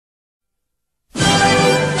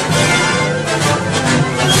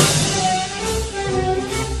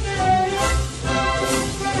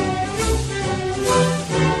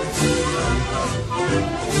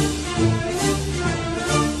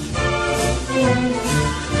Hey,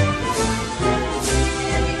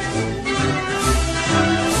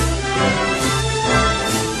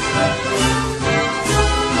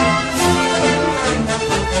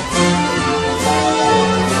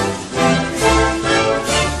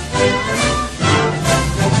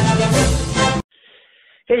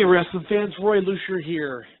 wrestling fans, Roy Lucier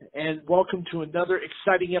here, and welcome to another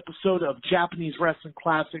exciting episode of Japanese Wrestling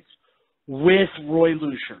Classics with Roy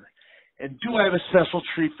Lucier. And do I have a special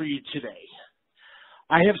treat for you today?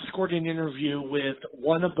 I have scored an interview with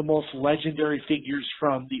one of the most legendary figures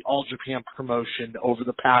from the All Japan promotion over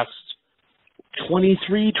the past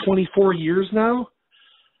 23, 24 years now.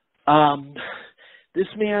 This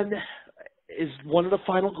man is one of the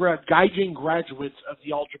final Gaijin graduates of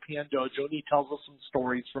the All Japan Dojo, and he tells us some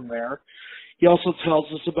stories from there. He also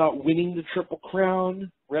tells us about winning the Triple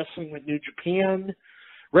Crown, wrestling with New Japan,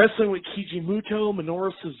 wrestling with Keiji Muto,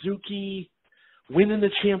 Minoru Suzuki, winning the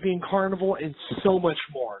Champion Carnival, and so much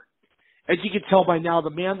more. As you can tell by now, the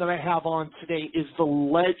man that I have on today is the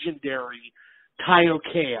legendary Taiyo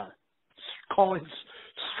Kea, calling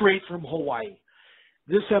straight from Hawaii.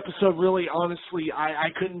 This episode really, honestly,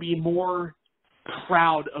 I couldn't be more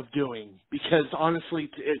proud of doing, because honestly,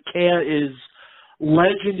 Kea is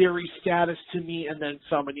legendary status to me and then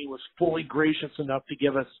some, and he was fully gracious enough to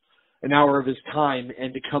give us an hour of his time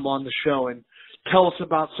and to come on the show and tell us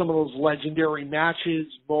about some of those legendary matches,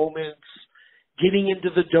 moments, getting into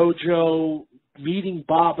the dojo, meeting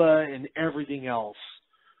Baba, and everything else.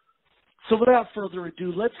 So without further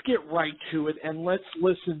ado, let's get right to it and let's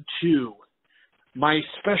listen to my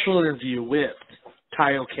special interview with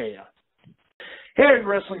Taiyo Kea. Hey,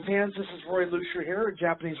 wrestling fans, this is Roy Lucier here at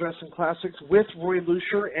Japanese Wrestling Classics with Roy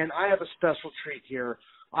Lucier, and I have a special treat here.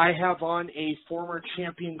 I have on a former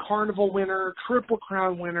Champion Carnival winner, Triple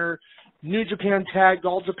Crown winner, New Japan Tag,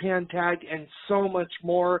 All Japan Tag, and so much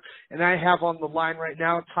more, and I have on the line right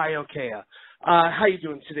now Taiyo Kea. How you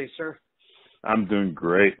doing today, sir? I'm doing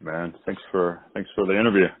great, man. Thanks for the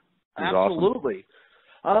interview. Absolutely.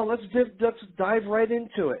 Awesome. Let's dive right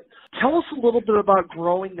into it. Tell us a little bit about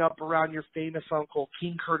growing up around your famous uncle,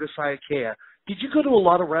 King Curtis Iaukea. Did you go to a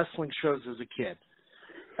lot of wrestling shows as a kid?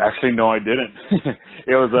 Actually, no, I didn't.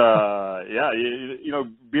 It was,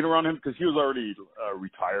 being around him, because he was already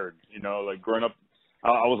retired, like growing up,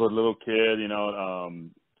 I was a little kid,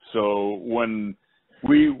 so when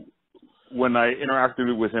I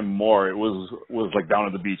interacted with him more, it was like down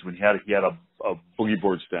at the beach when he had a boogie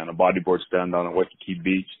board stand, a bodyboard stand down at Waikiki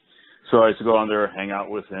Beach. So I used to go down there, hang out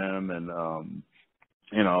with him, and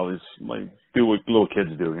just like do what little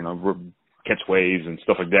kids do, catch waves and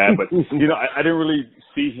stuff like that. But I didn't really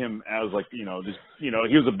see him as like he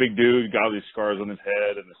was a big dude, got all these scars on his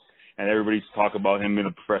head, and everybody used to talk about him being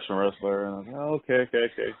a professional wrestler, and I was like, oh, okay.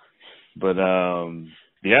 But then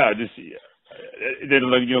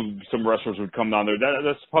some wrestlers would come down there.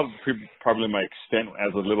 That's probably my extent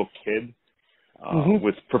as a little kid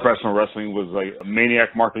with professional wrestling, was like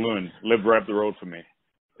Maniac Mark Lewin lived right up the road from me.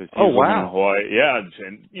 Oh, wow. In Hawaii. Yeah,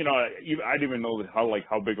 and I didn't even know how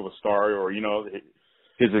big of a star or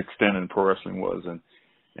his extent in pro wrestling was, and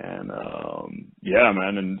man,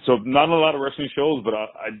 and so not a lot of wrestling shows, but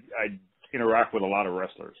I interact with a lot of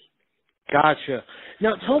wrestlers. Gotcha.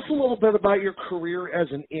 Now, tell us a little bit about your career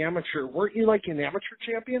as an amateur. Weren't you like an amateur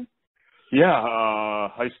champion? Yeah,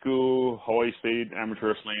 high school, Hawaii State amateur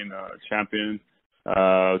wrestling champion. 2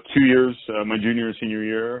 years, my junior and senior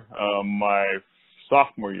year. My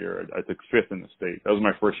sophomore year, I took 5th in the state. That was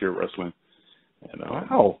my first year wrestling. And,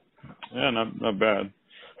 wow. Yeah, not bad.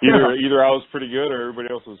 Either I was pretty good or everybody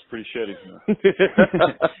else was pretty shitty.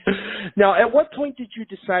 Now, at what point did you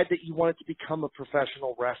decide that you wanted to become a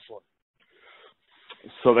professional wrestler?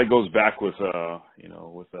 So that goes back with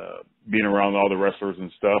being around all the wrestlers and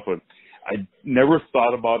stuff, but I never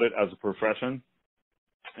thought about it as a profession.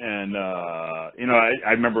 And I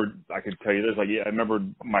remember, I could tell you this, I remember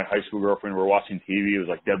my high school girlfriend, we were watching TV, it was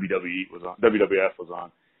like WWF was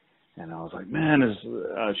on, and I was like, man,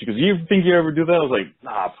 she goes, you think you ever do that? I was like,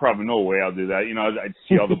 nah, probably no way I'll do that. I'd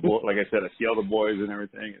see all the boys, like I said, I see all the boys and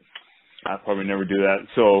everything, and I'd probably never do that.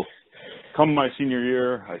 So come my senior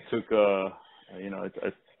year, I took I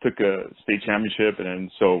took a state championship, and then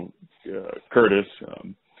so Curtis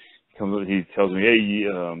he tells me, hey, you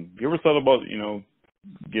ever thought about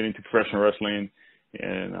getting to professional wrestling?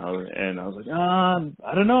 And I was like,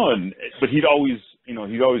 I don't know. But he'd always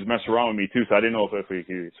mess around with me too, so I didn't know if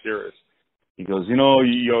he was serious. He goes, you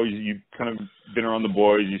kind of been around the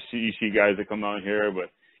boys, you see guys that come down here, but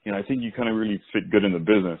I think you kind of really fit good in the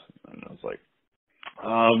business. And I was like,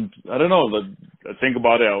 I don't know. I think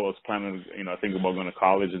about it. I was planning, I think about going to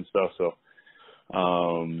college and stuff. So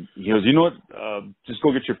he goes, you know what? just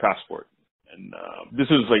go get your passport. And this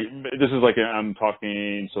is like I'm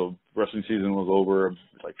talking. So wrestling season was over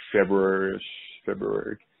like February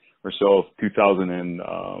or so of 2000 and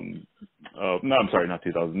no, I'm sorry, not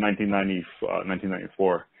 2000,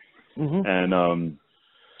 1994. Mm-hmm. And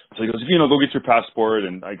so he goes, you know, go get your passport,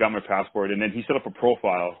 and I got my passport, and then he set up a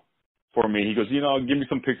profile for me. He goes, you know, give me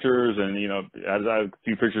some pictures, and you know, I had a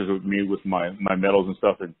few pictures of me with my medals and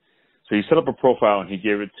stuff, and so he set up a profile and he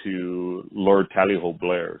gave it to Lord Tallyho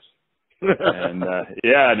Blair's. And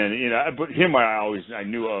yeah, and then you know, but him I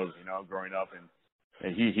knew of, you know, growing up,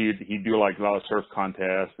 and he'd do like a lot of surf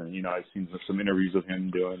contests, and you know, I've seen some interviews of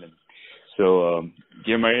him doing, and so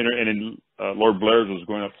gave my and then Lord Blair's was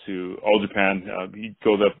going up to All Japan. He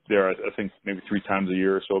goes up there, I think maybe 3 times a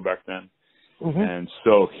year or so back then, Mm-hmm. and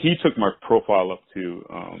so he took my profile up to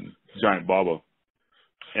Giant Baba,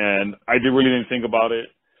 and I really didn't think about it.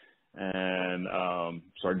 And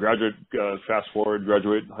so I graduate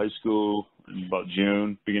high school in about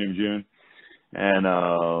June, beginning of June, and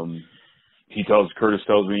Curtis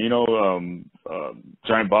tells me, you know,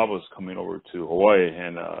 Giant Baba's coming over to Hawaii,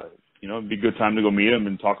 and you know, it'd be a good time to go meet him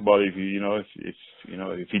and talk about it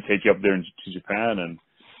if he'd take you up there to Japan, and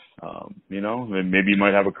you know, maybe you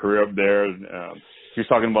might have a career up there. He was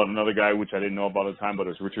talking about another guy, which I didn't know about at the time, but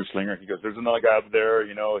it was Richard Slinger. He goes, there's another guy up there,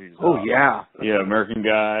 you know, he's, American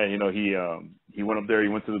guy, you know, he went up there, he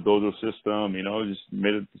went to the dojo system, you know, just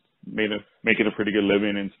making a pretty good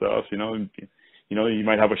living and stuff, you know, and, you know, you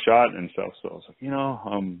might have a shot and stuff. So I was like, you know,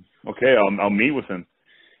 okay, I'll meet with him.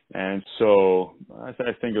 And so I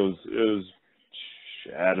think it was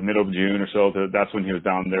at the middle of June or so, that's when he was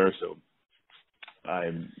down there. So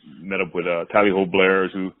I met up with Tallyho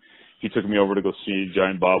Blair's, who he took me over to go see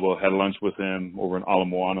Giant Baba, had lunch with him over in Ala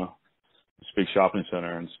Moana, this big shopping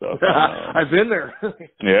center and stuff. I've been there.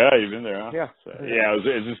 Yeah, you've been there, huh? Yeah. So, yeah, it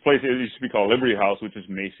was this place, it used to be called Liberty House, which is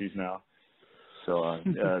Macy's now. So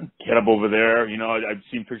head up over there. You know, I've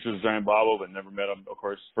seen pictures of Giant Baba, but never met him. Of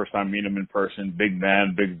course, first time meeting him in person. Big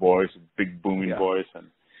man, big voice, big booming voice. And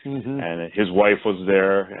and his wife was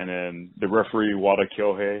there. And then the referee, Wada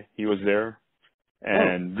Kyohei, he was there.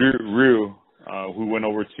 And Ryu, who went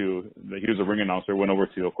over to, he was a ring announcer, went over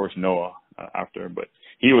to, of course, Noah after, but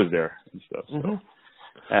he was there and stuff. So.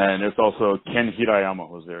 And it's also Ken Hirayama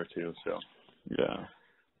was there too. So, yeah,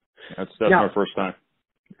 that's my first time.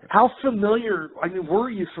 How familiar, were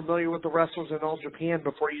you familiar with the wrestlers in All Japan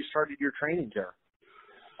before you started your training there?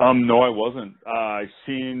 No, I wasn't. I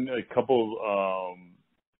seen a couple,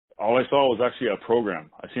 all I saw was actually a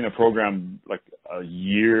program. I seen a program like a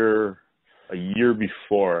year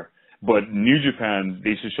before. But New Japan,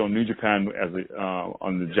 they used to show New Japan as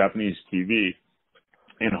on the Japanese TV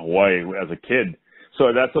in Hawaii as a kid.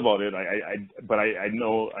 So that's about it. I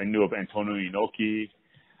knew of Antonio Inoki.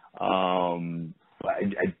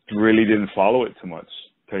 I really didn't follow it too much,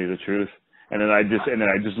 to tell you the truth. And then I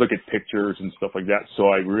just look at pictures and stuff like that. So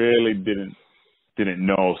I really didn't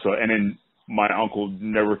know. So, and then my uncle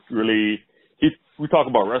never really, we talk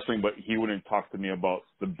about wrestling, but he wouldn't talk to me about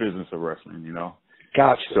the business of wrestling, you know?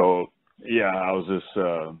 Gotcha. So, yeah, I was just,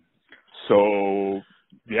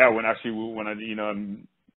 when I, you know,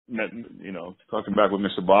 met, you know, talking back with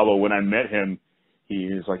Mr. Baba, when I met him,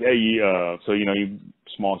 he's like, hey, so, you know,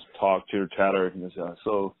 small talk, chitter chatter. He goes,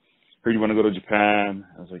 so, heard you want to go to Japan?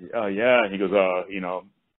 I was like, oh, yeah. He goes, you know,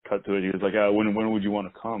 cut to it. He was like, when would you want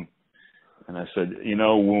to come? And I said, you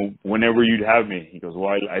know, whenever you'd have me. He goes, well,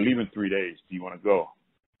 I leave in 3 days. Do you want to go?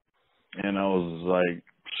 And I was like,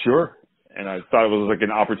 sure. And I thought it was like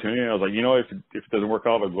an opportunity. And I was like, you know, if it doesn't work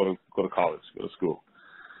out, I'll go to college, go to school.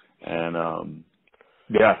 And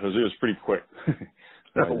yeah, it was pretty quick.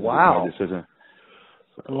 Wow. My decision.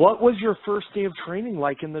 So, what was your first day of training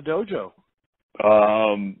like in the dojo?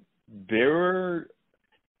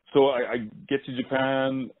 So I get to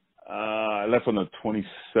Japan. I left on the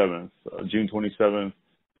 27th, June 27th.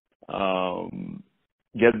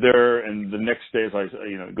 Get there, and the next day, so I,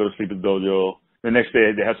 you know, go to sleep at the dojo. The next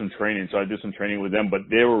day, they had some training, so I did some training with them, but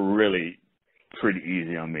they were really pretty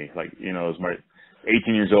easy on me. Like, you know, it was my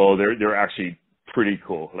 18 years old. They're actually pretty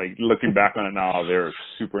cool. Like, looking back on it now, they're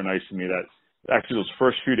super nice to me. That actually those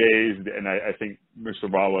first few days, and I think Mr.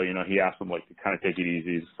 Baba, you know, he asked them like to kind of take it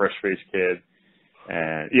easy. He's a fresh-faced kid.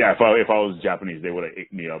 And yeah, if I was Japanese, they would have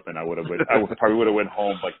ate me up, and I probably would have went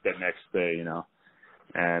home like that next day, you know.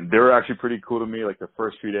 And they were actually pretty cool to me. Like the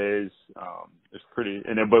first few days, it's pretty.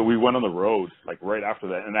 And then, but we went on the road like right after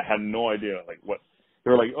that, and I had no idea like what.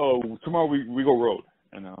 They were like, oh, tomorrow we go road,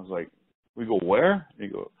 and I was like, we go where? They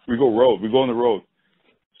go, we go road. We go on the road.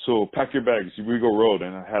 So pack your bags. We go road,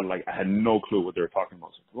 and I had no clue what they were talking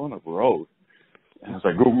about. So go on the road. And it's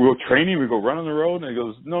like, we go training, we go run on the road. And he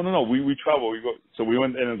goes, no, we travel. We go. So we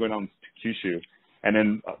ended up going down to Kyushu. And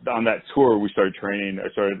then on that tour, we started training. I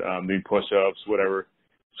started doing push-ups, whatever,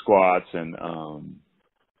 squats. And,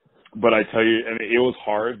 but I tell you, I mean, it was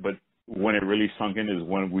hard, but when it really sunk in is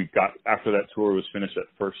when we got, after that tour was finished, that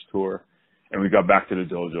first tour, and we got back to the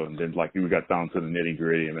dojo, and then like we got down to the nitty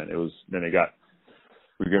gritty, and then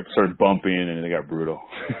we started bumping, and it got brutal.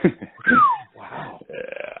 Wow.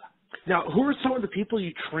 Yeah. Now, who are some of the people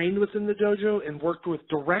you trained with in the dojo and worked with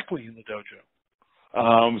directly in the dojo?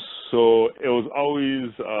 So it was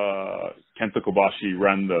always Kenta Kobashi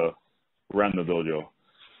ran the dojo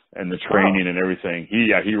and the training and everything.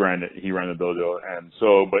 He ran it. He ran the dojo, and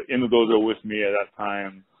so but in the dojo with me at that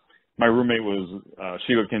time, my roommate was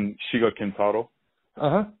Shiga Kentaro.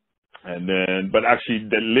 And then, but actually,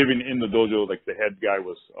 living in the dojo, like the head guy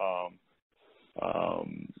was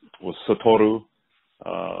Satoru.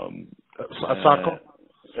 Asako?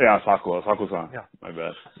 Yeah, Asako-san. Yeah. My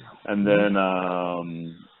bad. And then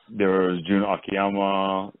there was Jun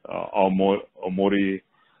Akiyama, Omori,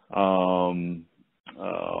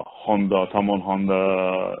 Tamon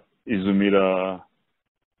Honda, Izumida.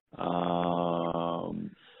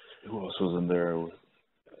 Who else was in there?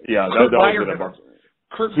 Yeah, that was it.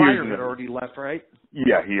 Kurt Meyer had already left, right?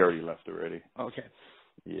 Yeah, he already left already. Okay.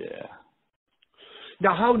 Yeah.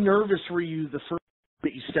 Now, how nervous were you the first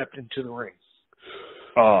that you stepped into the ring?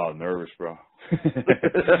 Oh, nervous, bro.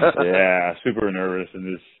 Yeah, super nervous, and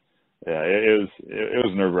it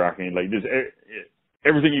was nerve wracking. Like this,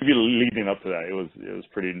 everything you be leading up to that, it was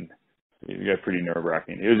pretty nerve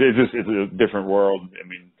wracking. It's a different world. I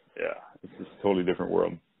mean, yeah, it's just a totally different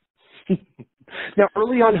world. Now,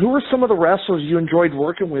 early on, who were some of the wrestlers you enjoyed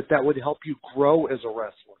working with that would help you grow as a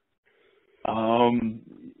wrestler?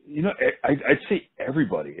 I'd say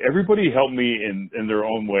everybody. Everybody helped me in their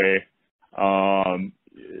own way.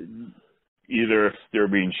 Either if they're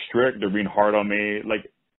being strict, they're being hard on me.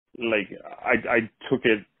 Like I took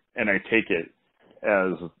it and I take it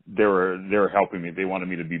as they were helping me. They wanted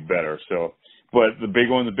me to be better. So, but the big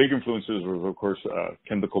influences was of course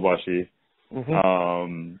Kenta Kobashi.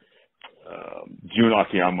 Jun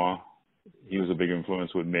Akiyama, he was a big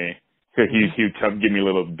influence with me. He would give me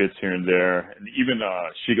little bits here and there, and even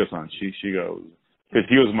Shiga-san, Shiga, because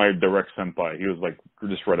he was my direct senpai. He was like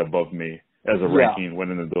just right above me as a ranking when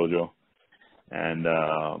in the dojo, and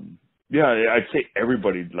I'd say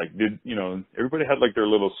everybody everybody had like their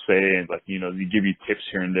little say, and like they give you tips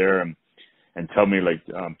here and there, and tell me like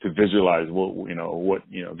to visualize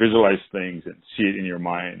visualize things and see it in your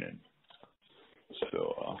mind, and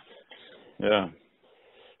so. Yeah.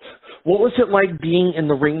 What was it like being in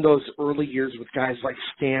the ring those early years with guys like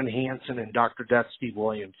Stan Hansen and Dr. Death Steve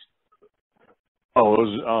Williams? Oh, it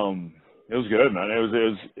was good, man.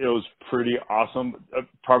 It was pretty awesome.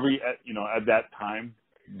 Probably at that time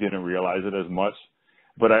didn't realize it as much,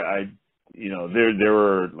 but I there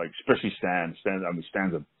were like, especially Stan. I mean,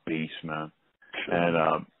 Stan's a beast, man.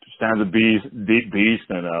 And Stan's a beast,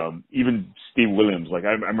 and even Steve Williams. Like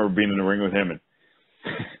I remember being in the ring with him, and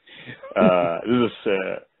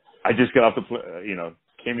I just got off the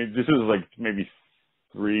came in. This is like maybe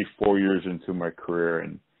 3-4 years into my career,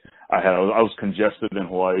 and I was congested in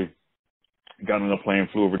Hawaii. Got on a plane,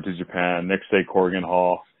 flew over to Japan. Next day, Corrigan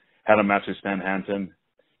Hall, had a match with Stan Hansen.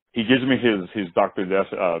 He gives me his Dr.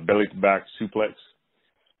 Death belly to back suplex.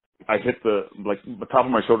 I hit the top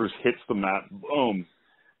of my shoulders hits the mat. Boom.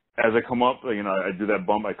 As I come up, I do that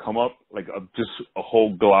bump. I come up like just a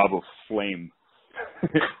whole glob of flame.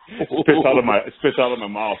 spits out of my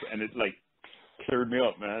mouth, and it like cleared me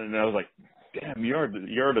up, man. And I was like, "Damn, you're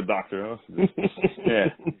the doctor." Huh? Yeah,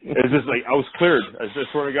 it was just like I was cleared. I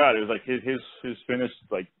swear to God, it was like his finish,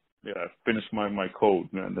 like finished my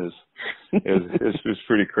code, man. It was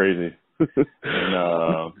pretty crazy.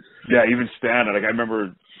 And even Stan, like I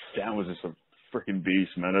remember Stan was just a freaking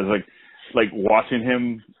beast, man. It was like watching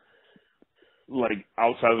him like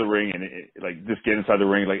outside of the ring and like just get inside the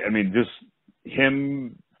ring. Like, I mean, just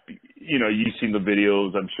him, you've seen the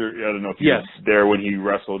videos, I'm sure. I don't know if you were there when he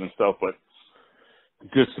wrestled and stuff, but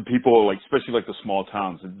just the people, like, especially like the small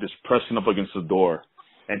towns, just pressing up against the door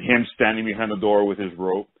and him standing behind the door with his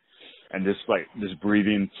rope and just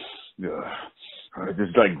breathing,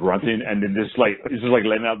 just like grunting, and then just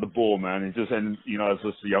letting out the bull, man. As just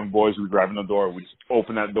the young boys who were driving the door, we just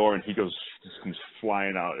open that door and he just comes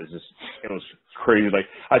flying out. It was crazy. Like,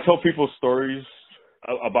 I tell people stories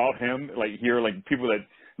about him, like here, like people that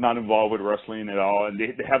not involved with wrestling at all, and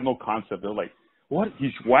they have no concept. They're like, "What? He's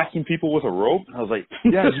whacking people with a rope?" And I was like,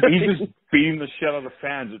 "Yeah, he's just beating the shit out of the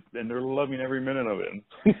fans, and they're loving every minute of it."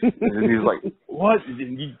 And he's like, "What?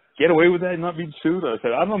 You get away with that and not being sued? I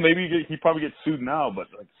said, I don't know, maybe he probably gets sued now, but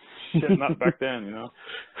like, shit, not back then, you know?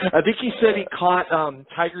 I think he said he caught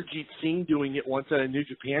Tiger Jeet Singh doing it once at a New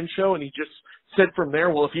Japan show, and he just said from there,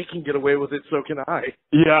 well, if he can get away with it, so can I.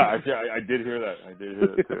 Yeah, I did hear that. I did hear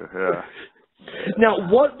that too, yeah. Now,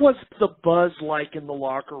 what was the buzz like in the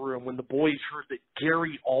locker room when the boys heard that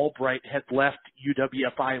Gary Albright had left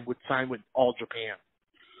UWFI and would sign with All Japan?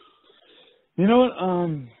 You know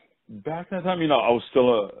what? Back that time, you know, I was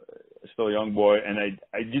still a young boy, and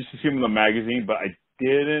I used to see him in the magazine, but I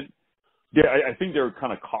didn't. Yeah, I think they were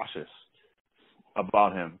kind of cautious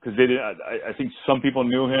about him because they didn't. I think some people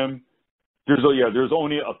knew him. There's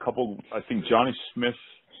only a couple. I think Johnny Smith.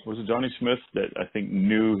 Was it Johnny Smith that I think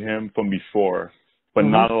knew him from before, but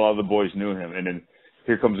not a lot of the boys knew him. And then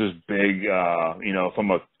here comes this big, you know, from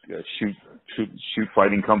a shoot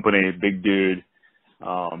fighting company, big dude,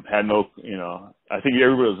 had no, you know, I think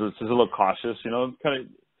everybody was just a little cautious, you know, kind of,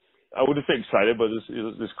 I wouldn't say excited, but it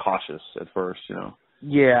was just cautious at first, you know.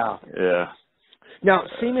 Yeah. Yeah. Now,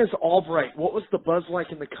 same as Albright, what was the buzz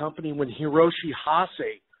like in the company when Hiroshi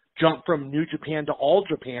Hase jumped from New Japan to All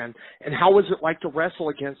Japan, and how was it like to wrestle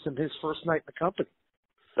against him his first night in the company?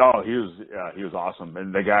 Oh, he was awesome,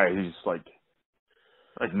 and the guy, he's like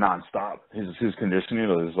nonstop. His conditioning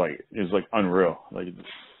is like unreal. Like,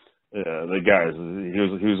 yeah, the guy he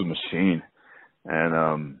was a machine, and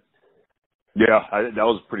that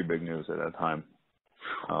was pretty big news at that time.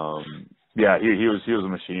 Yeah, he was a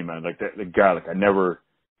machine, man. Like the guy, like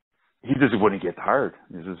he just wouldn't get tired.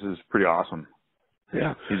 This is pretty awesome.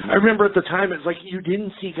 Yeah. I remember at the time, it's like you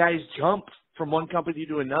didn't see guys jump from one company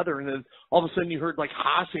to another, and then all of a sudden you heard like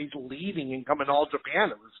Hase's leaving and coming to All Japan.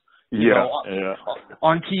 It was, you know,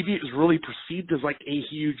 on TV, it was really perceived as like a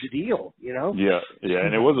huge deal, you know? Yeah,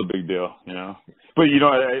 and it was a big deal, you know. But, you know,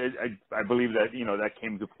 I believe that, you know, that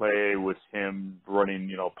came to play with him running,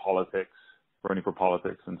 you know, running for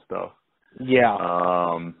politics and stuff. Yeah.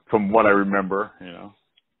 From what I remember, you know.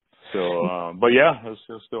 So, but yeah, it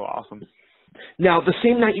was still awesome. Now, the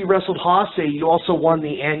same night you wrestled Hase, you also won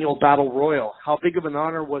the annual Battle Royal. How big of an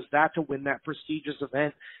honor was that to win that prestigious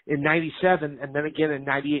event in '97 and then again in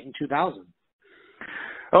 '98 and 2000?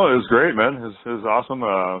 Oh, it was great, man. It was awesome.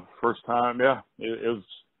 First time, yeah. It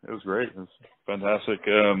was great. It was fantastic.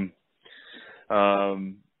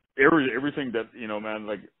 Everything that, you know, man,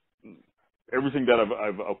 like everything that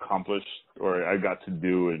I've accomplished or I got to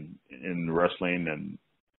do in wrestling and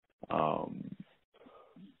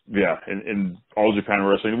in All Japan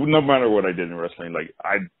Wrestling, no matter what I did in wrestling, like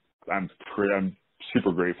I'm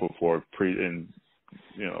super grateful for, and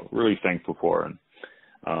you know, really thankful for, and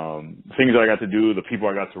things that I got to do, the people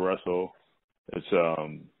I got to wrestle.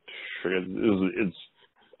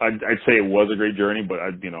 I'd say it was a great journey, but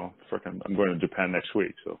I'm going to Japan next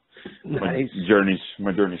week, so nice.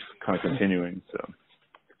 My journey's kind of continuing. So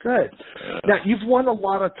good. Now you've won a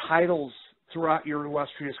lot of titles throughout your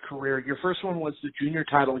illustrious career. Your first one was the junior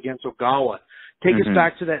title against Ogawa. Take us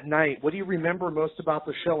back to that night. What do you remember most about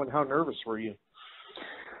the show, and how nervous were you?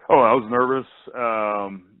 Oh, I was nervous.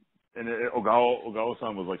 And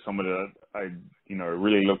Ogawa-san was like somebody that I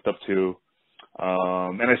really looked up to,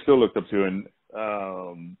 and I still looked up to. And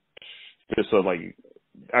just like,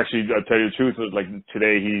 actually, I'll tell you the truth. Like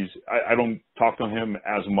today, I don't talk to him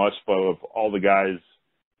as much, but of all the guys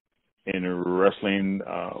in wrestling,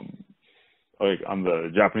 like on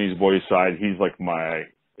the Japanese boys side, he's like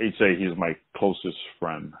he's my closest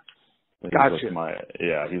friend. Gotcha. He's my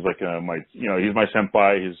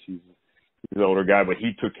senpai. He's an older guy, but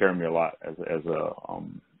he took care of me a lot as a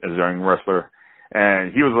young wrestler.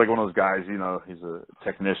 And he was like one of those guys, you know, he's a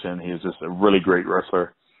technician. He was just a really great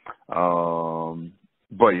wrestler.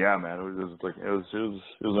 But yeah, man, it was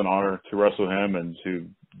an honor to wrestle him and to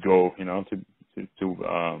go, you know, to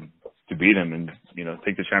beat him and, you know,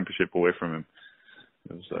 take the championship away from him.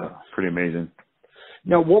 It was pretty amazing.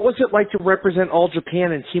 Now, what was it like to represent All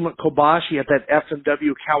Japan and team up Kobashi at that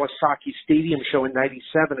FMW Kawasaki Stadium show in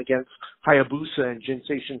 '97 against Hayabusa and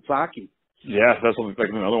Jinsei Shinsaki? Yeah, that's like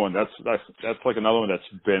another one. That's like another one that's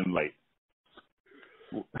been like.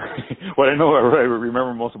 What I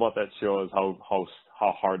remember most about that show is how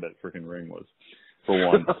hard that freaking ring was, for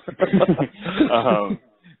one.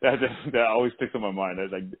 That always sticks in my mind.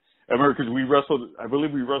 I remember because I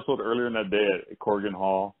believe we wrestled earlier in that day at Corrigan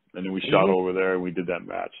Hall, and then we shot over there and we did that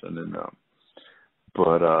match, and then,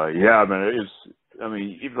 yeah, man,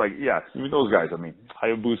 even those guys. I mean,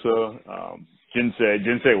 Hayabusa,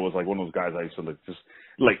 Jinsei was like one of those guys I used to just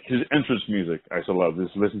like his entrance music. I used to love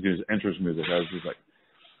just listening to his entrance music. I was just like,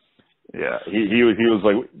 yeah, he was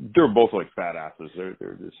like, they were both like fat asses.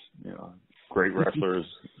 They're just, you know, great wrestlers,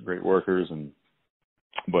 great workers, and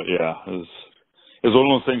But yeah, it's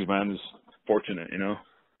one of those things, man. It's fortunate, you know.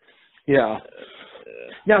 Yeah.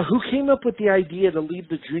 Now, who came up with the idea to leave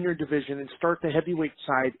the junior division and start the heavyweight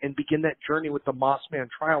side and begin that journey with the Mossman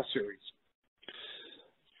Trial Series?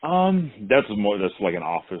 That's like an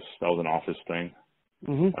office. That was an office thing.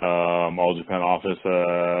 Mm-hmm. All Japan office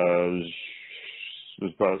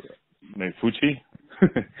was about maybe Fuchi.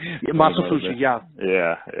 Yeah, Masafuchi, yeah.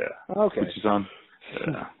 Yeah. Okay. Fuchi-san.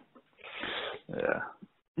 Yeah.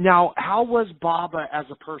 Now, how was Baba as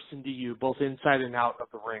a person to you, both inside and out of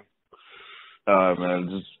the ring? Man,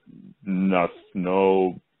 just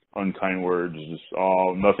no unkind words, just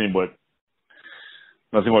nothing but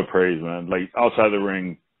praise, man. Like outside the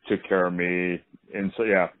ring, took care of me, and so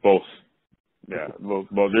both. Yeah, well,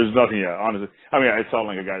 there's nothing. Yeah, honestly, I mean, I sound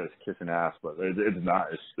like a guy that's kissing ass, but it's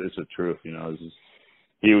not. It's the truth, you know. It's just,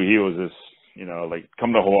 he was just, you know, like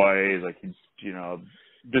come to Hawaii, like he's, you know,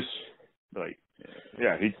 just like,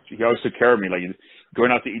 yeah, he always took care of me, like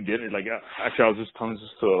going out to eat dinner. Like actually, I was just telling this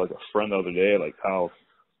to like a friend the other day, like how,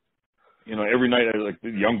 you know, every night like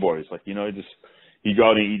the young boys, like, you know, you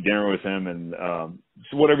go out and eat dinner with him, and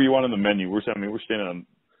so whatever you want on the menu. We're staying in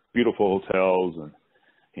beautiful hotels and,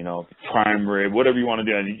 you know, prime rib, whatever you want to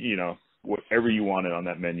do, and you know, whatever you wanted on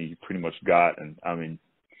that menu, you pretty much got. And I mean,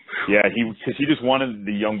 yeah, because he just wanted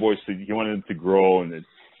the young boys he wanted them to grow and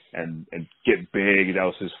get big. That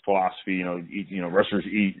was his philosophy. You know, eat, you know, wrestlers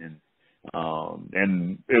eat, and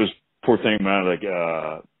it was poor thing, man. Like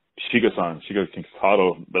Shiga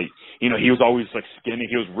Kintaro, like, you know, he was always like skinny.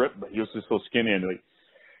 He was ripped, but he was just so skinny, and like,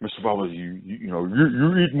 Mr. Baba, you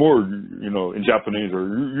eat more, you know, in Japanese, or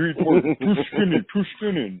you eat more, too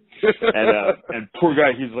skinny. And poor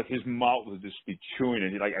guy, he's like, his mouth would just be chewing,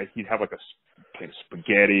 and he'd have like a plate of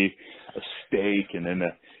spaghetti, a steak, and then,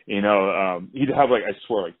 you know, he'd have like, I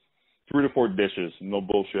swear, like 3 to 4 dishes, no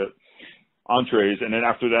bullshit, entrees, and then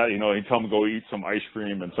after that, you know, he'd tell him to go eat some ice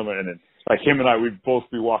cream and then like him and I, we'd both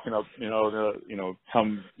be walking up, you know,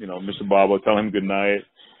 Mr. Baba, tell him good night.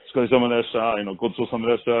 You know, go to some of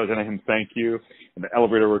this, and him thank you. And the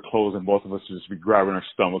elevator would close, and both of us would just be grabbing our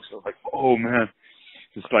stomachs. So like, oh man,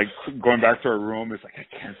 just like going back to our room. It's like I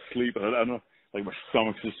can't sleep. I don't know, like my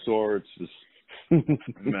stomach's just sore. It's just,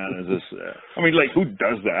 man, it's just. I mean, like who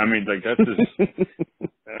does that? I mean, like that's just.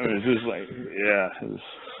 I mean, it's just like, yeah, it's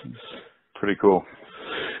pretty cool.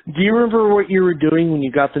 Do you remember what you were doing when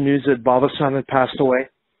you got the news that Baba-san had passed away?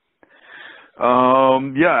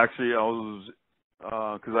 Yeah, actually, I was.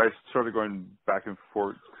 Because I started going back and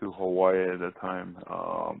forth to Hawaii at that time.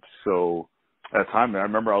 So at that time, I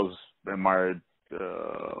remember I was in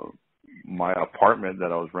my apartment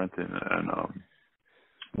that I was renting and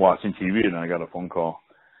watching TV, and I got a phone call.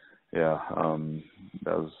 Yeah,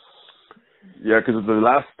 that was because the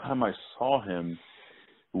last time I saw him,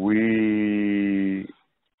 we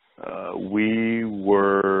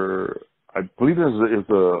were, I believe it was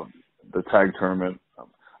the tag tournament.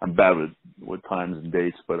 I'm bad with times and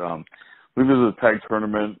dates, but I believe it was a tag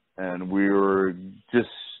tournament, and we were just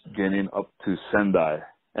getting up to Sendai,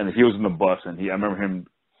 and he was in the bus, and I remember him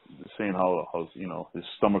saying how you know, his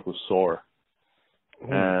stomach was sore,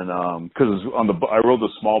 and because I rode the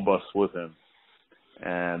small bus with him,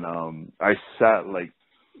 and I sat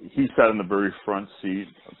he sat in the very front seat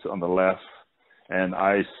on the left, and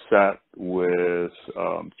I sat with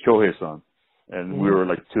Kyohei-san, and we were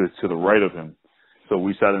like to the right of him. So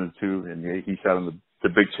we sat in the two, and he sat in the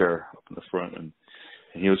big chair up in the front, and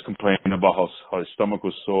he was complaining about how his stomach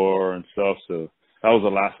was sore and stuff. So that was the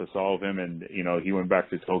last I saw of him, and you know, he went back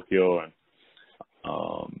to Tokyo and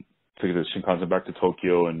took the Shinkansen back to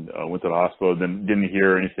Tokyo and went to the hospital. Then didn't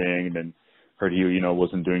hear anything, and then heard he, you know,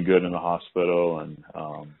 wasn't doing good in the hospital, and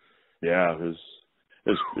yeah, it was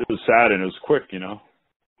sad, and it was quick, you know.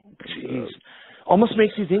 Jeez. Almost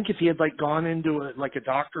makes you think if he had like gone into a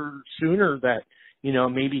doctor sooner that, you know,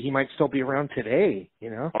 maybe he might still be around today,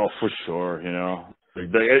 you know? Oh, for sure, you know.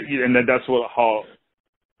 And that's how,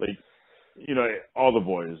 like, you know, all the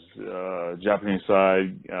boys, Japanese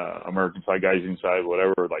side, American side, Gaijin side,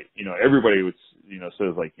 whatever, like, you know, everybody would, you know,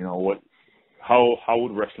 says, like, you know, how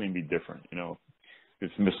would wrestling be different, you know,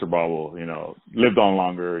 if Mr. Baba, you know, lived on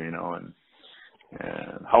longer, you know, and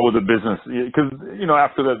how would the business, because, you know,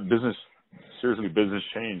 after that business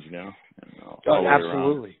changed, you know. And,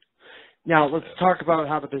 absolutely. Now, let's talk about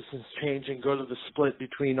how the business changed and go to the split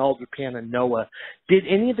between All Japan and Noah. Did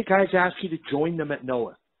any of the guys ask you to join them at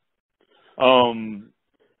Noah?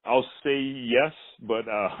 I'll say yes, but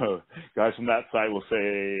guys from that side will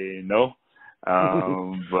say no.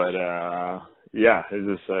 But yeah,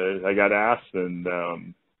 it's just I got asked, and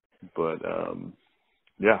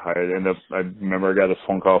yeah, I remember I got a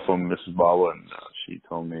phone call from Mrs. Baba, and she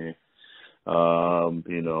told me,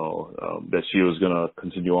 that she was gonna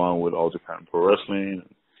continue on with All Japan Pro Wrestling,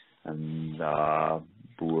 and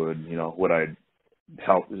would I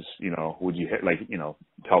help? Would you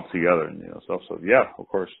help together and stuff? So yeah, of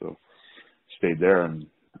course. So stayed there, and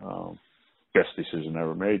best decision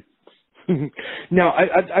ever made. Now,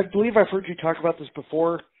 I believe I've heard you talk about this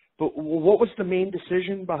before, but what was the main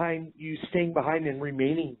decision behind you staying behind and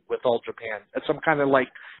remaining with All Japan? It's some kind of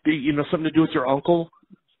something to do with your uncle?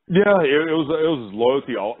 Yeah, it was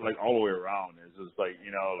loyalty all the way around. It's just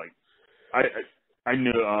I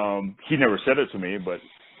knew he never said it to me, but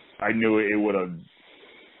I knew it would have.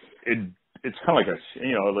 It's kind of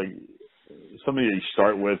like somebody you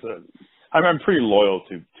start with. I'm pretty loyal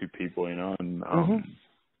to people, and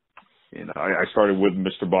I started with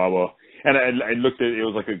Mr. Baba, and I looked at it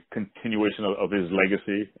was like a continuation of his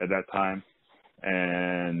legacy at that time,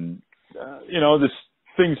 and this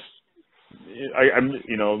things.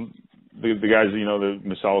 The guys, the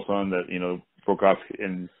Misawa-san that broke off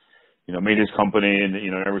and made his company and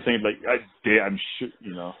everything. I'm sure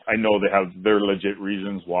I know they have their legit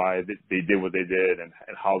reasons why they did what they did and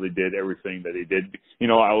how they did everything that they did.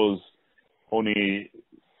 I was only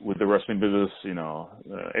with the wrestling business. It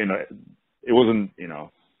wasn't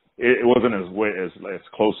it wasn't as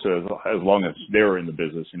close to as long as they were in the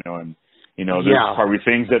business. And there's probably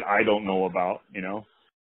things that I don't know about.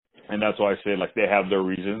 And that's why I say they have their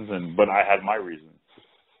reasons, but I had my reasons.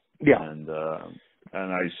 Yeah. And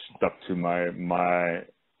I stuck to my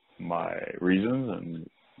reasons and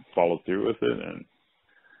followed through with it, and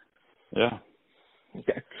yeah.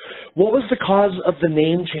 Okay. What was the cause of the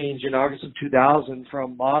name change in August of 2000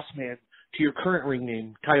 from Mossman to your current ring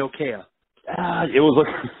name, Taiyo-Kea? It was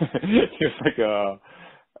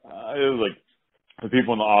the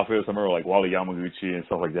people in the office. I remember Wally Yamaguchi and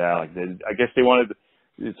stuff like that. I guess they wanted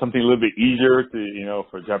something a little bit easier to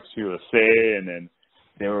for Japanese people to say, and then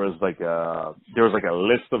there was a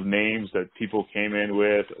list of names that people came in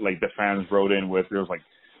with, the fans wrote in with. There was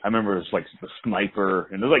I remember it was the Sniper,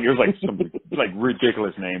 and there was some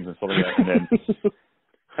ridiculous names and stuff like that,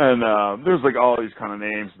 and there's all these kind of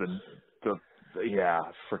names,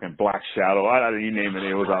 freaking Black Shadow. You name it,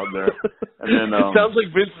 it was out there. And then it sounds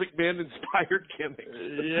like Vince McMahon inspired gimmicks.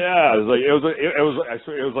 Yeah,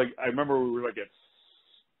 I remember we were at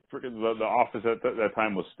freaking the office at that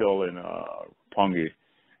time was still in Pongi,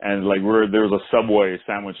 and there was a Subway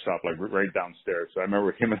sandwich shop right downstairs. So I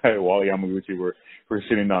remember him and Wally Yamaguchi were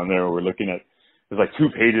sitting down there. We're looking at there's 2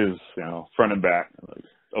 pages, front and back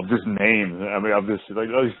of this name. I mean, of this and I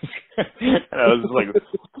was just what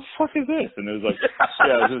the fuck is this? And it was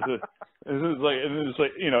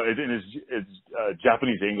it's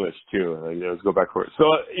Japanese English too. Let's go back for it. So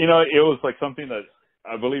it was something that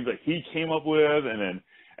I believe that he came up with,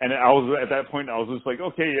 and I was at that point, I was just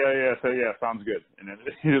okay, sounds good. And then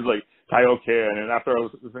he was Taiyo-Kea, and then after I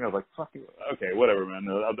was fuck you, okay, whatever, man,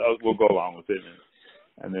 we'll go along with it.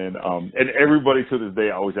 And then and everybody to this day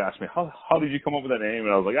always asks me, how did you come up with that name?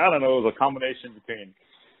 And I was I don't know, it was a combination between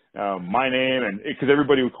my name and because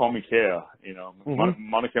everybody would call me Kea,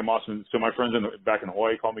 Monica Mossman. So my friends back in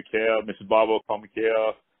Hawaii call me Kea, Mrs. Baba call me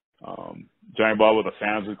Kea, Giant Baba, the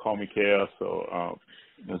fans would call me Kea. So I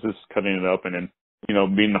was just cutting it up, and then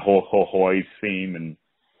being the whole Hawaii theme, and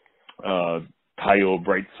Taiyo,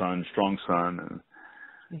 bright sun, strong sun, and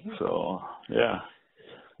so yeah.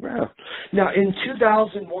 Wow. Now, in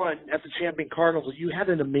 2001 at the Champion Carnival, you had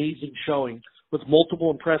an amazing showing with multiple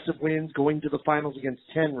impressive wins, going to the finals against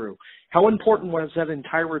Tenryu. How important was that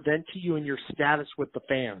entire event to you and your status with the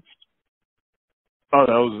fans? Oh,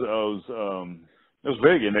 that was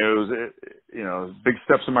big, and it was big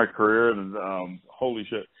steps in my career, and holy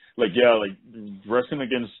shit. Wrestling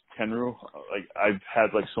against Tenryu, I've had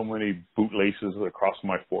so many bootlaces across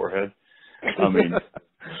my forehead. I mean,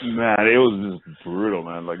 man, it was just brutal,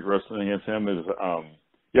 man. Wrestling against him is, I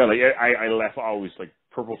left always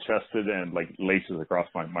purple chested and laces across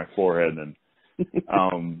my forehead, and I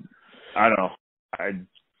don't know, I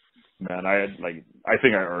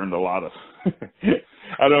think I earned a lot of.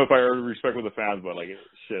 I don't know if I earned respect with the fans, but it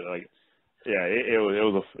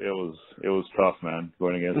was tough, man,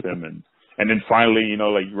 going against him, and then finally,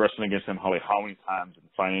 wrestling against him how many times, and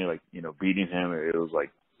finally beating him, it was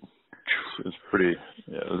pretty.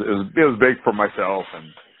 Yeah, it was big for myself,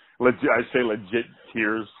 and legit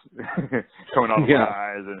tears coming out of my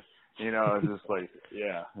eyes, and it's just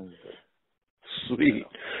sweet.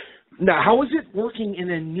 Now, how was it working in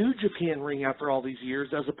a New Japan ring after all these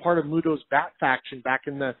years as a part of Muto's Bat faction back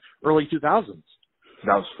in the early 2000s?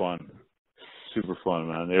 That was fun, super fun,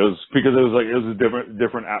 man. It was because it was a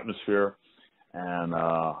different atmosphere, and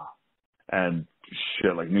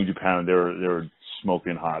shit, like New Japan, they were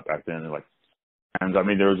smoking hot back then. Like, fans, I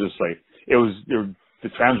mean, they were just like, the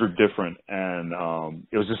fans were different, and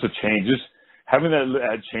it was just a change. Just having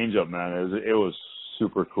that change up, man, it was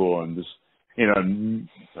super cool. And just, you know,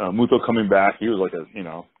 Muto coming back, he was like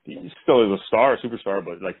he still is a star, a superstar,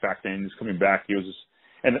 but like back then, just coming back, he was just,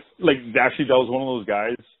 and like actually that was one of those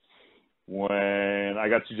guys when I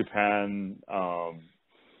got to Japan.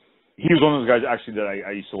 He was one of those guys actually that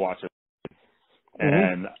I used to watch it,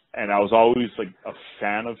 and I was always like a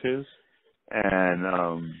fan of his, and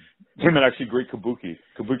him and actually Great Kabuki.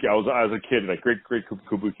 I was as a kid, like Great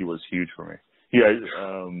Kabuki was huge for me.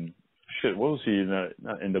 What was he in that?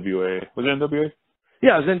 Not NWA. Was it NWA?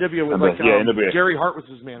 Yeah, it was NWA with NWA. Gary Hart was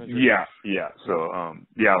his manager. Yeah. So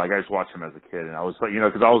like I just watched him as a kid, and I was like,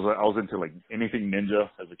 because I was into like anything ninja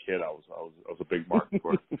as a kid. I was a big mark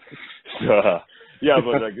for. So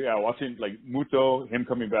watching like Muto, him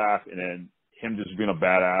coming back, and then him just being a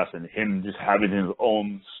badass, and him just having his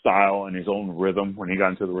own style and his own rhythm when he got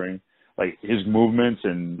into the ring, like his movements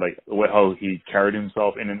and like how he carried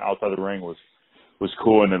himself in and outside the ring was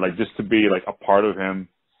cool, and then like just to be like a part of him.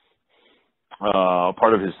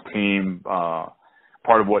 Part of his team,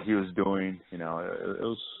 part of what he was doing, it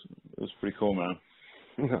was pretty cool, man.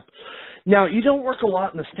 Now, you don't work a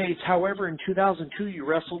lot in the States. However, in 2002, you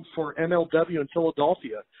wrestled for MLW in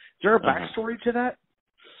Philadelphia. Is there a backstory to that?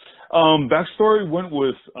 Backstory went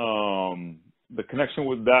with, the connection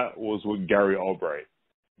with that was with Gary Albright.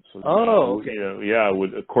 So, okay.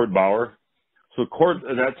 With Court Bauer. So Court,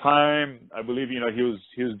 at that time, I believe, he was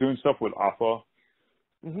doing stuff with AFA.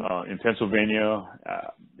 In Pennsylvania,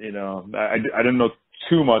 I didn't know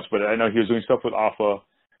too much, but I know he was doing stuff with AFA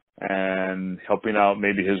and helping out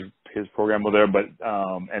maybe his program over there. But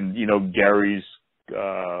Gary's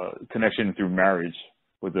connection through marriage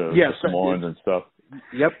with the Samoans and stuff.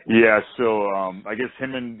 Yep. Yeah. So I guess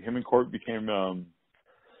him and Court became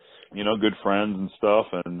good friends and stuff,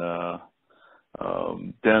 and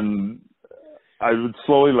then I would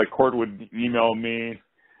slowly, like, Court would email me.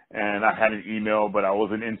 And I had an email, but I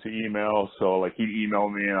wasn't into email. So, like, he'd email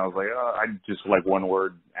me, and I was like, I just, like,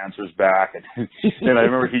 one-word answers back. And then I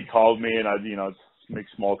remember he called me, and I'd, make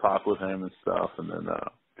small talk with him and stuff. And then,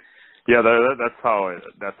 that's how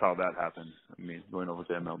that happened. I mean, going over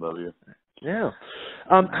to MLW. Yeah.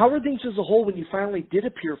 How were things as a whole when you finally did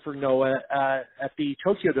appear for Noah at the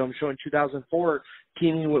Tokyo Dome show in 2004,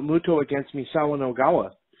 teaming with Muto against Misawa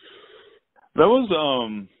Nogawa?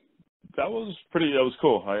 That was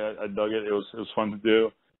cool. I dug it. It was fun to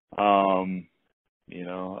do.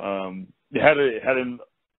 It had an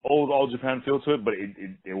old All Japan feel to it, but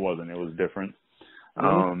it wasn't. It was different.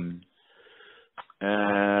 And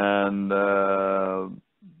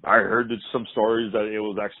I heard some stories that it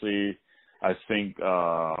was actually, I think,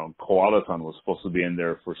 Koala-san was supposed to be in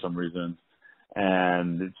there for some reason,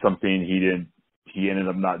 and it's something he ended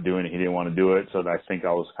up not doing it. He didn't want to do it, so I think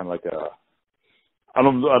I was kind of like I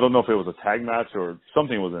don't know if it was a tag match or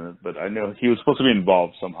something was in it, but I know he was supposed to be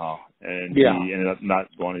involved somehow, and he ended up not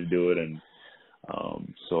wanting to do it, and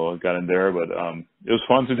so I got in there. But it was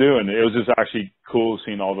fun to do, and it was just actually cool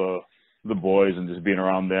seeing all the boys and just being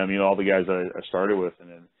around them. All the guys I started with, and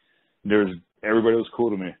then everybody was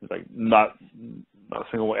cool to me. It's like not a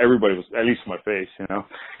single one. Everybody was, at least my face,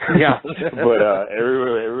 Yeah. But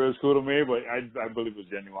everybody was cool to me. But I believe it was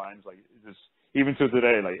genuine. It's like just. Even to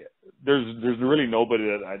today, like there's really nobody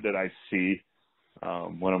that I see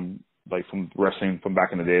when I'm like from wrestling from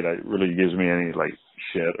back in the day that really gives me any like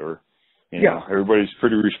shit or everybody's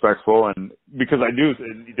pretty respectful, and because I do,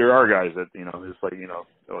 there are guys that it's like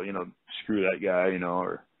screw that guy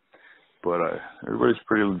but everybody's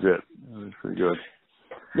pretty legit. It's pretty good.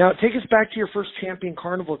 Now take us back to your first Champion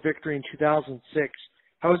Carnival victory in 2006.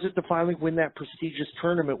 How is it to finally win that prestigious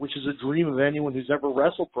tournament, which is a dream of anyone who's ever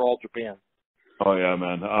wrestled for All Japan? Oh yeah,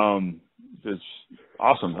 man. It's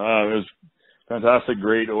awesome. It was fantastic,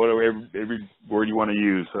 great, whatever every word you want to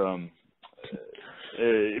use. But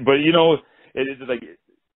it's like,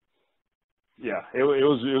 it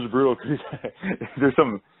was brutal. There's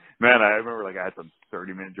some, man. I remember like I had some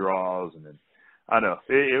 30-minute draws, and then I don't know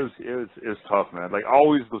it was tough, man. Like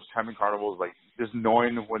always those Champion Carnivals, like just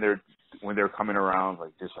knowing when they're coming around,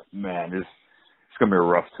 like just like, man, it's gonna be a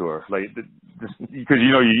rough tour, like just because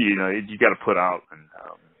you got to put out, and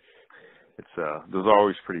it's those are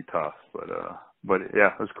always pretty tough, but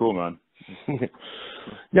yeah, it was cool, man.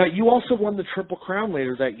 Now you also won the Triple Crown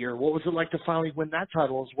later that year. What was it like to finally win that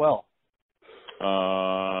title as well?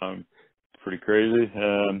 Pretty crazy.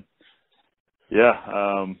 And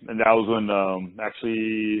that was when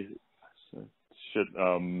actually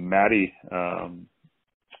Maddie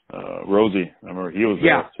Rosie. I remember he was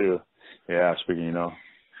there too. Yeah, speaking, you know,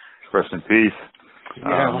 rest in peace.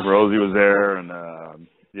 Rosie was there, and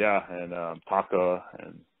and Taka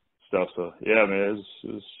and stuff. So yeah, man,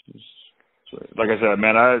 it's like I said,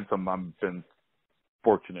 man, I've been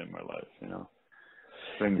fortunate in my life, you know.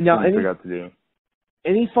 Things I got to do.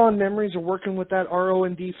 Any fond memories of working with that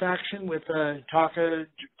RO&D faction with Taka,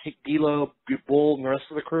 D'Lo, Bull, and the rest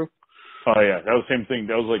of the crew? Oh yeah, that was the same thing.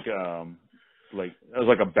 That was that was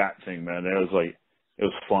like a bat thing, man. It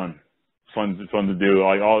was fun to do.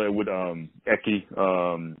 Like all it would Eki,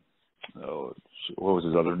 what was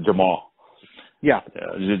his other, Jamal? Yeah,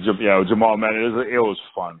 Jamal, man. It was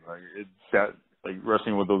fun. Like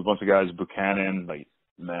wrestling with those bunch of guys, Buchanan, like,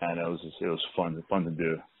 man, it was fun to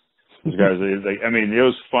do. Those guys, it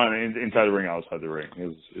was fun inside the ring, outside the ring.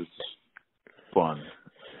 It's fun.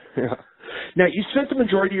 Yeah. Now, you spent the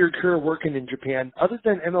majority of your career working in Japan. Other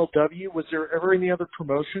than MLW, was there ever any other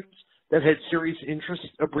promotions that had serious interest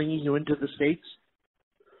of bringing you into the States?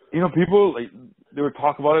 You know, people, like, they would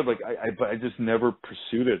talk about it, like, but I just never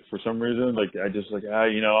pursued it for some reason. Like, I just, like, I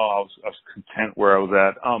was content where I was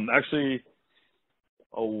at. Actually,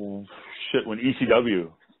 when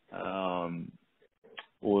ECW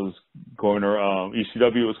was going around,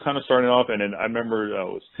 ECW was kind of starting off, and then I remember it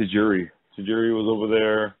was Tajiri. Tajiri was over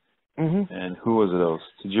there. Mm-hmm. And who was it else?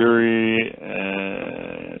 Tajiri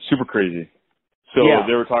and Super Crazy. So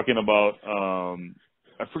they were talking about,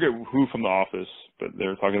 I forget who from the office, but they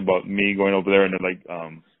were talking about me going over there and then like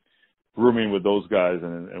rooming with those guys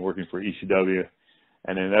and working for ECW.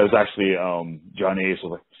 And then that was actually Johnny Ace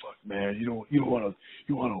was like, "Fuck, man, you want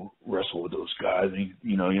to wrestle with those guys, and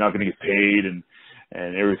you know you're not going to get paid and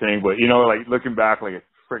everything." But you know, like looking back, like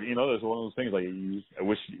you know, there's one of those things like I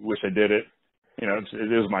wish I did it. You know, it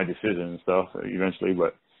was my decision and stuff eventually,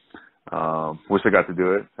 but wish I got to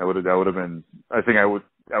do it. That would have been. I think I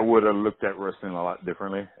would have looked at wrestling a lot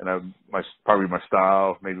differently, and probably my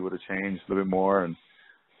style maybe would have changed a little bit more, and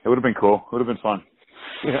it would have been cool. It would have been fun.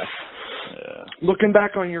 Yeah. Looking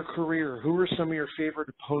back on your career, who were some of your favorite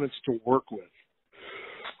opponents to work with?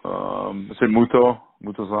 I say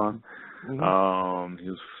Muto-san. Mm-hmm.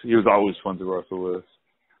 He was always fun to wrestle with.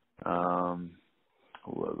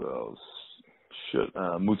 Who else?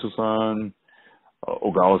 Muto-san,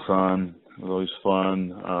 Ogawa-san was always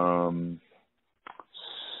fun.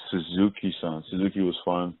 Suzuki-san. Suzuki was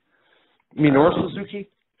fun. Minoru Suzuki?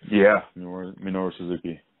 Yeah, Minoru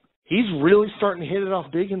Suzuki. He's really starting to hit it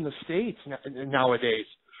off big in the States nowadays.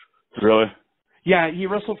 Really? Yeah, he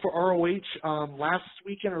wrestled for ROH last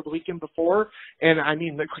weekend or the weekend before, and I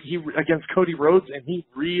mean he against Cody Rhodes, and he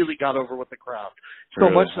really got over with the crowd. So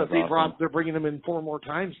much that they're bringing him in 4 more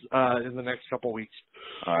times in the next couple of weeks.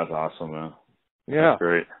 Oh, that's awesome, man. Yeah, that's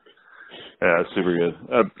great. Yeah, it's super good.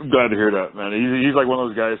 I'm glad to hear that, man. He's like one of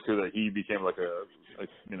those guys too that he became like a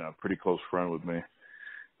pretty close friend with me.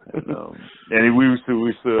 And we used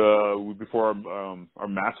to before our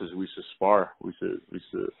matches we used to spar. We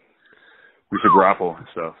used to grapple and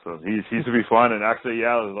stuff. So he used to be fun. And actually,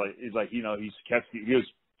 yeah, it was he's like he was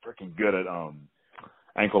freaking good at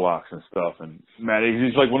ankle locks and stuff. And man,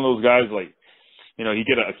 he's like one of those guys like, you know, he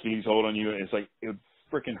get an Achilles hold on you and it's like it would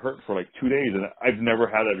freaking hurt for like 2 days. And I've never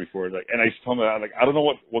had that before. Like, and I used to tell him that I don't know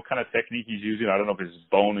what kind of technique he's using. I don't know if his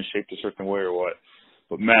bone is shaped a certain way or what.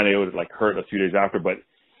 But man, it would like hurt a few days after. But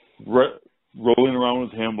rolling around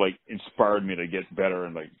with him like inspired me to get better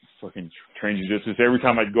and like fucking train jiu-jitsu. So every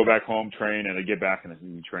time I'd go back home, train, and I'd get back and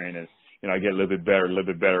I'd train, and you know I get a little bit better,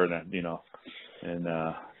 and then you know, and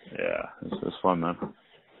it's fun, man.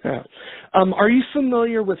 Yeah. Are you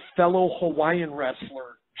familiar with fellow Hawaiian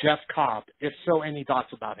wrestler Jeff Cobb? If so, any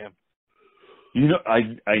thoughts about him? You know,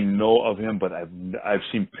 I know of him, but I've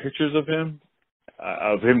seen pictures of him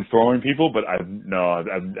throwing people, but I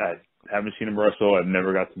haven't seen him wrestle. I've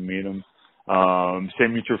never got to meet him.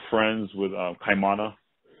 Same mutual friends with Kaimana.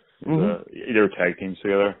 Mm-hmm. They were tag teams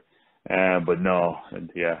together. But no,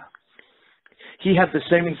 yeah. He had the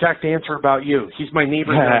same exact answer about you. He's my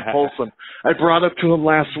neighbor here in Folsom. I brought up to him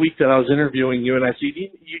last week that I was interviewing you, and I said, "Do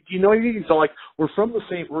you know anything?" So like, we're from the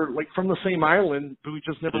same island, but we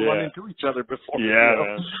just never run into each other before. Yeah,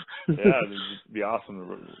 man. Yeah, it'd be awesome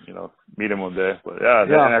to meet him one day. But yeah.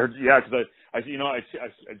 And I heard, because I'd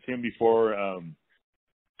seen him before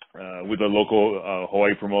with the local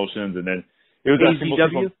Hawaii promotions, and then it was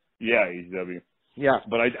AZW. Yeah, AZW. Yeah,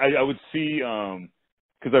 but I would see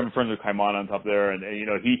because I'm friends with Kaimana on top there, and you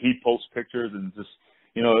know he posts pictures and just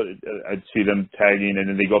you know I'd see them tagging, and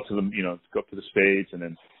then they go up to the stage, and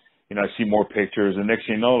then you know I see more pictures, and next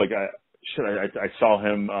thing you know like I saw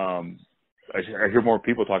him. I hear more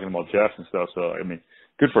people talking about Jeff and stuff. So I mean,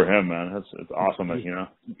 good for him, man. It's awesome, you know.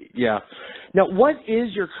 Yeah. Now, what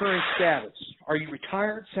is your current status? Are you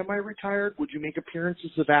retired, semi-retired? Would you make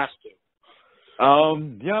appearances if asked to?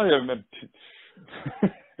 Yeah.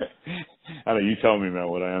 I don't know, you tell me, man,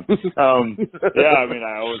 what I am. Yeah, I mean,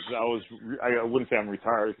 I wouldn't say I'm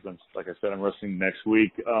retired because like I said, I'm wrestling next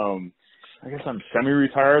week. I guess I'm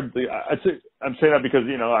semi-retired. I'm saying that because,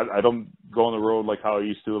 you know, I don't go on the road like how I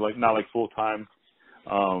used to, like not like full time.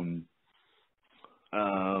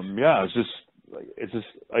 Yeah, it's just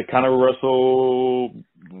I kind of wrestle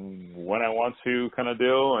when I want to, kind of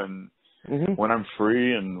deal, and when I'm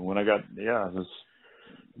free and when I got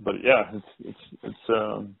but yeah, it's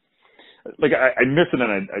like I miss it,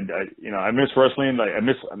 and I miss wrestling. Like I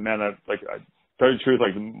tell you the truth,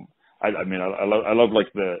 like I love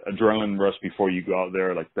like the adrenaline rush before you go out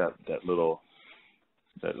there, like that little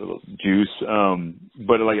juice.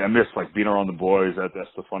 But like I miss like being around the boys.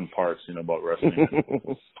 That's the fun parts, you know, about wrestling.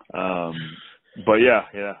 But yeah,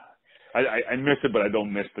 I miss it, but I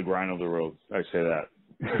don't miss the grind of the road. I say that.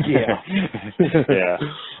 Yeah,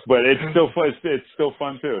 but it's still fun. It's still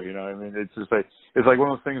fun too, you know. I mean, it's just like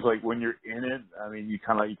one of those things. Like when you're in it, I mean, you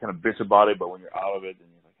kind of bitch about it, but when you're out of it, then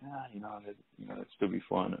you're like, it'd still be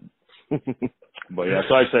fun. But yeah,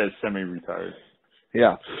 so I say it's semi-retired.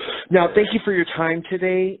 Yeah. Now, thank you for your time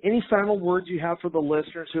today. Any final words you have for the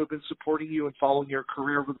listeners who have been supporting you and following your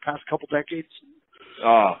career over the past couple decades?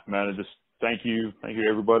 Oh man, just thank you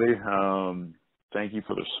everybody. Thank you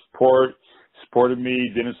for the support. Supported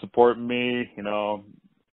me, didn't support me, you know,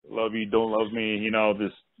 love you, don't love me, you know,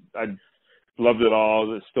 I loved it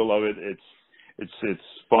all. I still love it. It's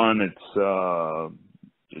fun.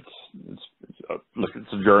 Look,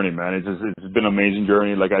 it's a journey, man. It's been an amazing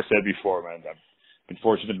journey. Like I said before, man, I've been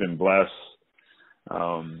fortunate, been blessed.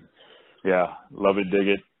 Yeah, love it, dig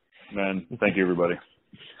it, man. Thank you, everybody.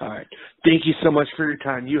 All right. Thank you so much for your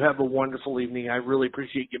time. You have a wonderful evening. I really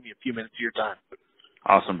appreciate you giving me a few minutes of your time.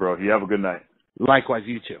 Awesome, bro. You have a good night. Likewise,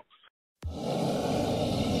 you too.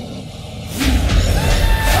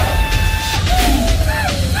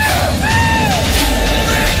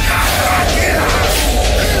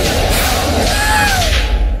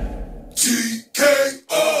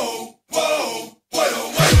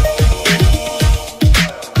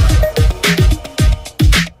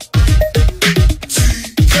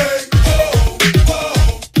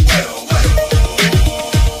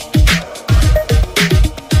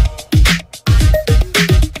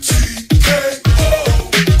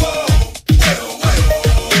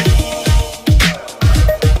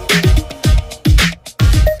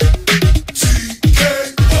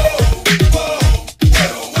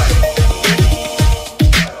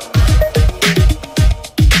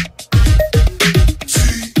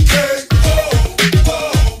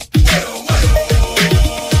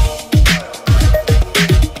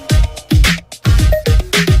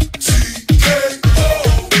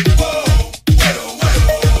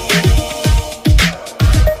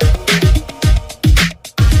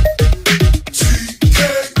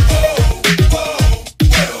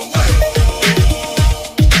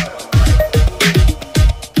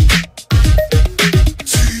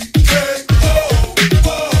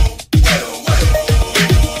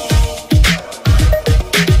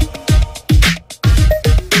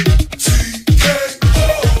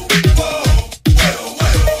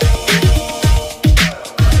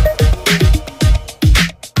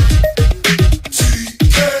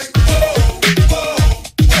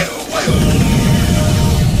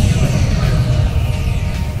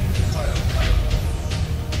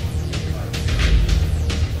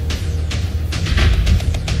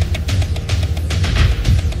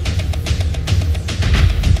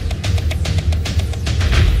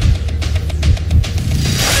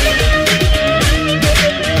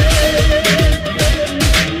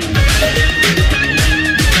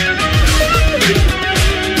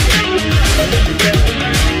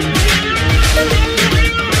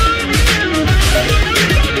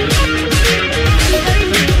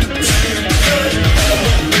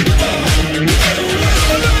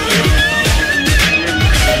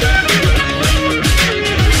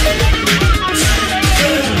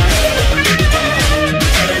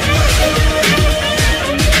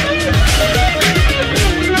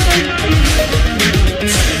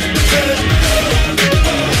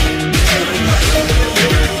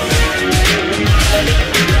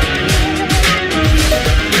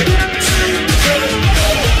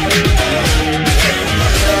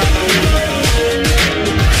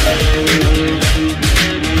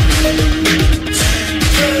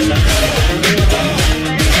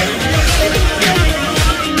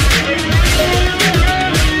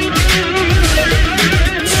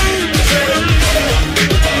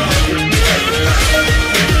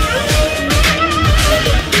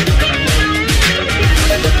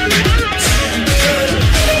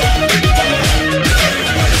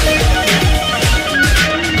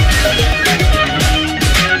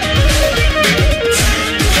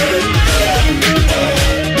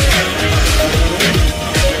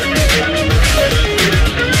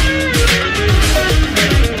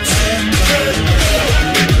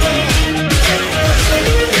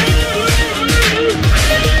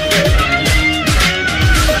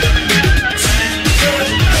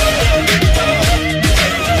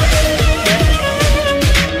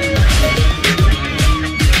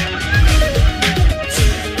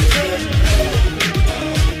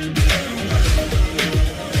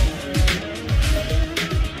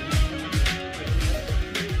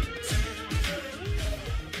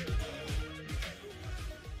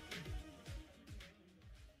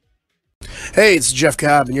 Hey, it's Jeff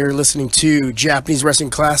Cobb, and you're listening to Japanese Wrestling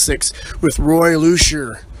Classics with Roy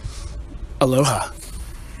Lucier. Aloha.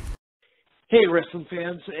 Hey, wrestling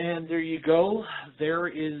fans, and there you go. There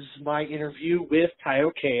is my interview with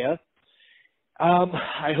Taiyo Kea.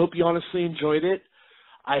 I hope you honestly enjoyed it.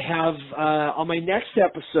 I have on my next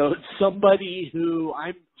episode somebody who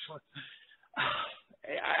I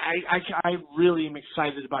really am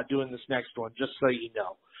excited about doing this next one, just so you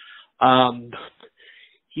know.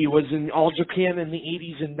 He was in All Japan in the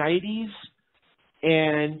 80s and 90s,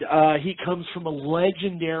 and he comes from a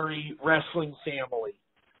legendary wrestling family.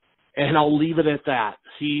 And I'll leave it at that.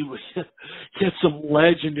 He had some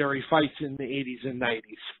legendary fights in the 80s and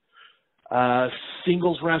 90s.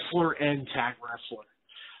 Singles wrestler and tag wrestler.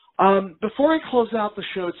 Before I close out the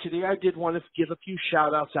show today, I did want to give a few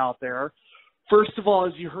shout-outs out there. First of all,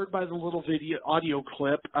 as you heard by the little audio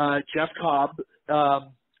clip, Jeff Cobb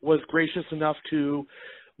was gracious enough to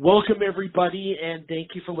welcome everybody and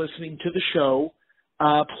thank you for listening to the show.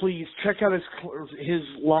 Please check out his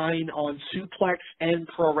line on Suplex and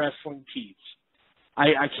Pro Wrestling Tees.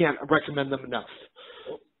 I can't recommend them enough.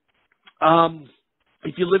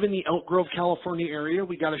 If you live in the Elk Grove, California area,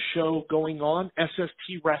 we got a show going on,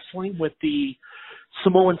 SST Wrestling, with the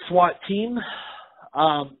Samoan SWAT team.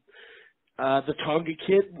 The Tonga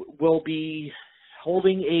Kid will be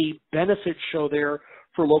holding a benefit show there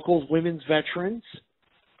for local women's veterans.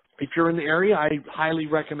 If you're in the area, I highly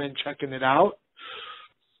recommend checking it out.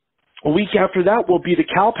 A week after that will be the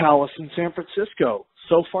Cow Palace in San Francisco.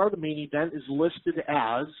 So far, the main event is listed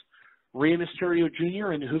as Rey Mysterio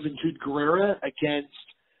Jr. and Juventud Guerrera against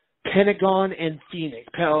Pentagon and Phoenix.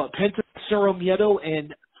 Penta Cero Miedo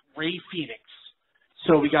and Rey Fenix.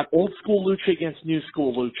 So we got old school lucha against new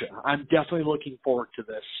school lucha. I'm definitely looking forward to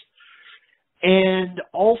this. And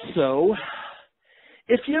also,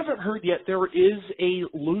 if you haven't heard yet, there is a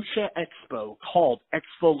Lucha Expo called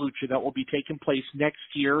Expo Lucha that will be taking place next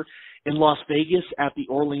year in Las Vegas at the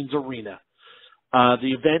Orleans Arena.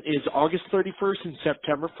 The event is August 31st and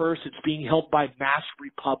September 1st. It's being held by Mask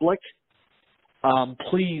Republic.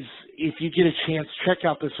 Please, if you get a chance, check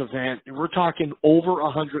out this event. We're talking over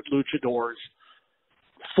 100 luchadors,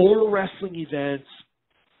 4 wrestling events,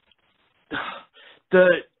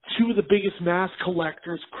 two of the biggest mask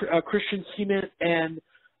collectors, Christian Cement and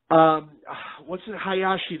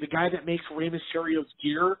Hayashi, the guy that makes Rey Mysterio's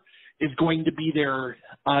gear, is going to be there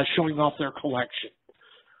showing off their collection.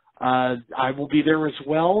 I will be there as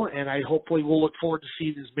well, and I hopefully will look forward to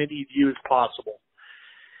seeing as many of you as possible.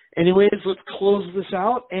 Anyways, let's close this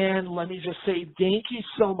out, and let me just say thank you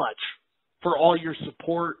so much for all your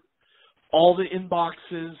support, all the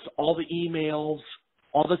inboxes, all the emails,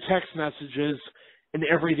 all the text messages, and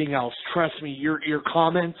everything else. Trust me, your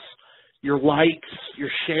comments, your likes, your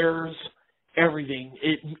shares, everything.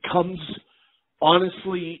 It comes,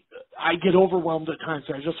 honestly, I get overwhelmed at times.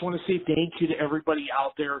 So I just want to say thank you to everybody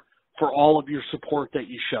out there for all of your support that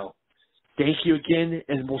you show. Thank you again,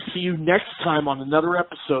 and we'll see you next time on another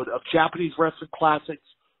episode of Japanese Wrestling Classics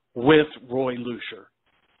with Roy Lucier.